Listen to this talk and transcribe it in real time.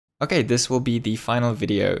Okay, this will be the final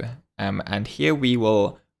video, and here we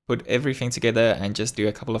will put everything together and just do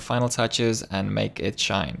a couple of final touches and make it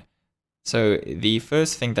shine. So the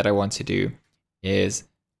first thing that I want to do is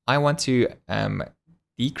I want to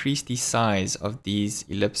decrease the size of these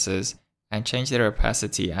ellipses and change their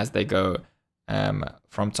opacity as they go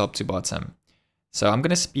from top to bottom. So I'm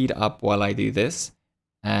going to speed up while I do this,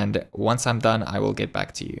 and once I'm done, I will get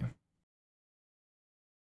back to you.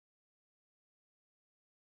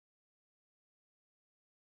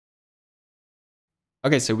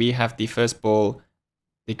 Okay, so we have the first ball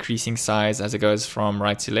decreasing size as it goes from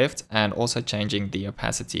right to left and also changing the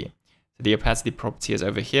opacity. So the opacity property is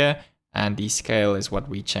over here and the scale is what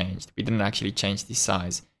we changed. We didn't actually change the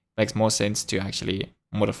size. It makes more sense to actually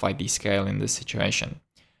modify the scale in this situation.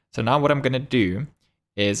 So now what I'm going to do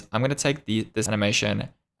is I'm going to take this animation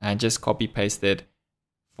and just copy paste it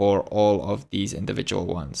for all of these individual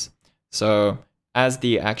ones. So as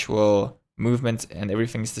the actual movement and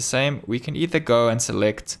everything is the same, we can either go and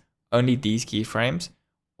select only these keyframes,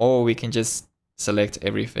 or we can just select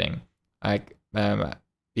everything, like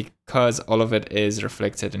because all of it is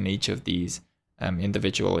reflected in each of these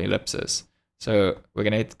individual ellipses. So we're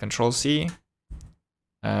gonna hit Control C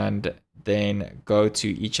and then go to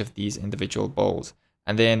each of these individual balls,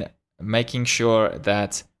 and then making sure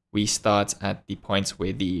that we start at the points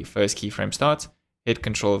where the first keyframe starts, hit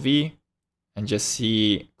Control V and just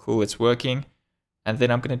see, cool, it's working. And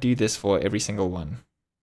then I'm going to do this for every single one.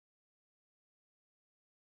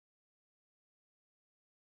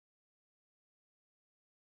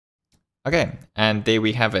 Okay, and there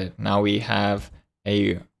we have it. Now we have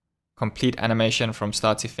a complete animation from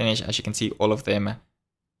start to finish. As you can see, all of them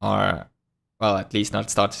are, well, at least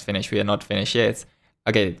not start to finish. We are not finished yet.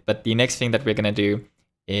 Okay, but the next thing that we're going to do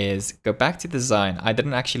is go back to design. I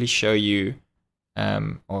didn't actually show you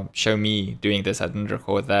or show me doing this, I didn't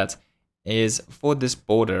record that, is for this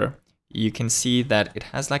border, you can see that it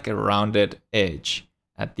has like a rounded edge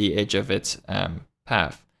at the edge of its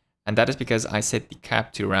path. And that is because I set the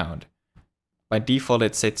cap to round. By default,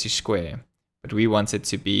 it's set to square, but we want it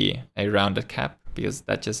to be a rounded cap because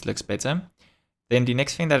that just looks better. Then the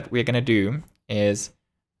next thing that we're going to do is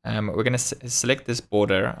we're going to select this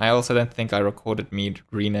border. I also don't think I recorded me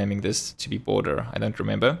renaming this to be border. I don't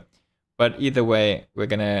remember. But either way, we're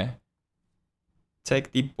going to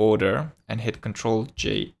take the border and hit Control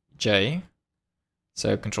J.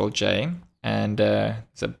 So Control J, and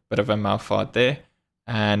there's a bit of a mouth fart there,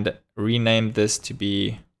 and rename this to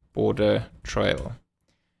be border trail.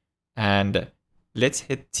 And let's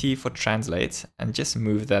hit T for translate and just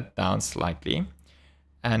move that down slightly.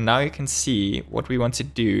 And now you can see what we want to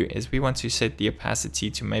do is we want to set the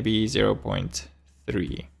opacity to maybe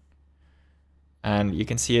 0.3. And you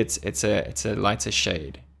can see it's a lighter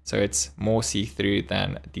shade, so it's more see-through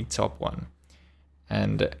than the top one.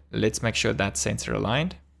 And let's make sure that's center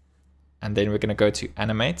aligned. And then we're going to go to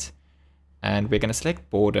animate, and we're going to select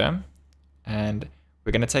border, and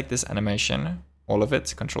we're going to take this animation, all of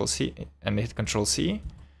it, Control C, and hit Control C,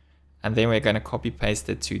 and then we're going to copy paste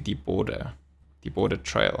it to the border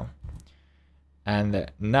trail.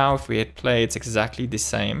 And now if we hit play, it's exactly the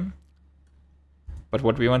same. But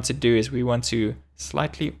what we want to do is we want to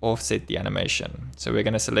slightly offset the animation. So we're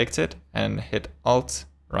going to select it and hit Alt,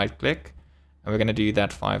 right click, and we're going to do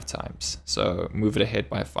that 5 times. So move it ahead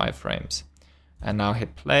by 5 frames. And now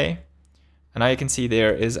hit play. And now you can see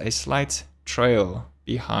there is a slight trail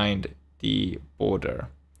behind the border.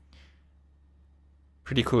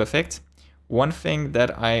 Pretty cool effect. One thing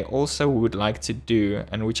that I also would like to do,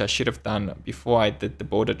 and which I should have done before I did the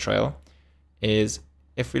border trail, is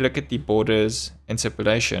if we look at the border's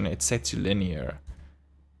interpolation, it's set to linear.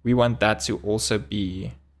 We want that to also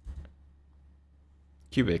be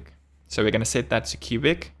cubic. So we're going to set that to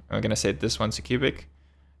cubic, and we're going to set this one to cubic,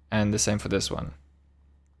 and the same for this one.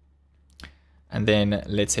 And then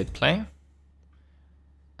let's hit play.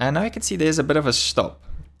 And now you can see there's a bit of a stop.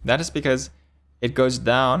 That is because it goes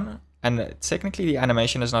down, and technically the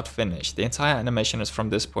animation is not finished. The entire animation is from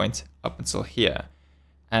this point up until here.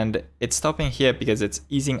 And it's stopping here because it's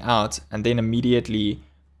easing out, and then immediately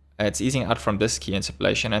it's easing out from this key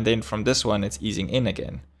interpolation, and then from this one it's easing in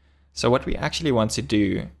again. So what we actually want to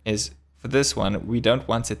do is, for this one, we don't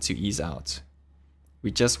want it to ease out. We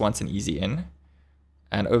just want an easy in.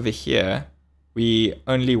 And over here, we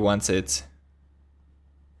only want it...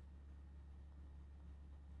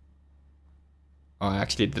 Oh, I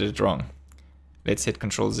actually did it wrong. Let's hit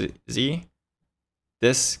Control Z.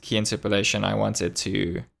 This key interpolation, I want it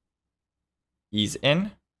to ease in.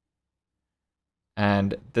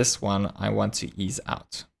 And this one, I want to ease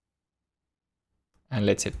out. And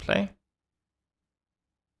let's hit play.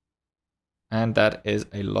 And that is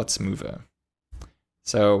a lot smoother.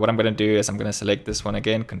 So what I'm going to do is I'm going to select this one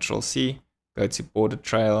again, Control C, go to border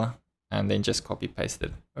trail, and then just copy paste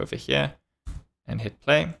it over here and hit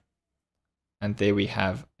play. And there we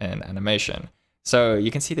have an animation. So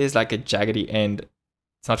you can see there's like a jaggedy end.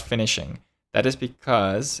 It's not finishing. That is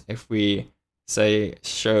because if we say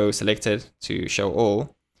show selected to show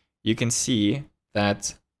all, you can see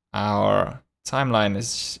that our timeline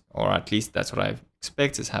is, or at least that's what I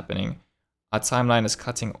expect is happening, our timeline is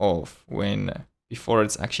cutting off before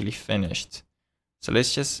it's actually finished. So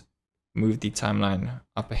let's just move the timeline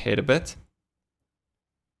up ahead a bit.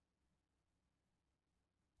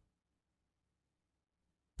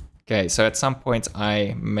 Okay, so at some point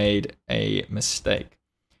I made a mistake.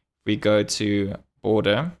 We go to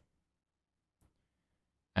border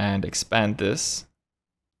and expand this.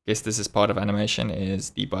 I guess this is part of animation,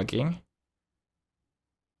 is debugging.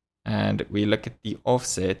 And we look at the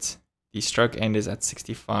offset. The stroke end is at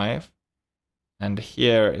 65. And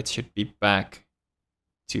here it should be back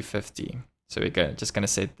to 50. So we're just going to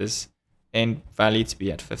set this end value to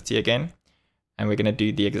be at 50 again. And we're going to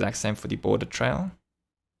do the exact same for the border trail.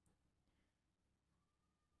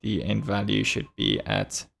 The end value should be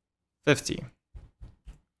at 50.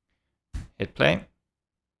 Hit play.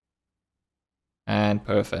 And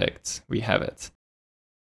perfect, we have it.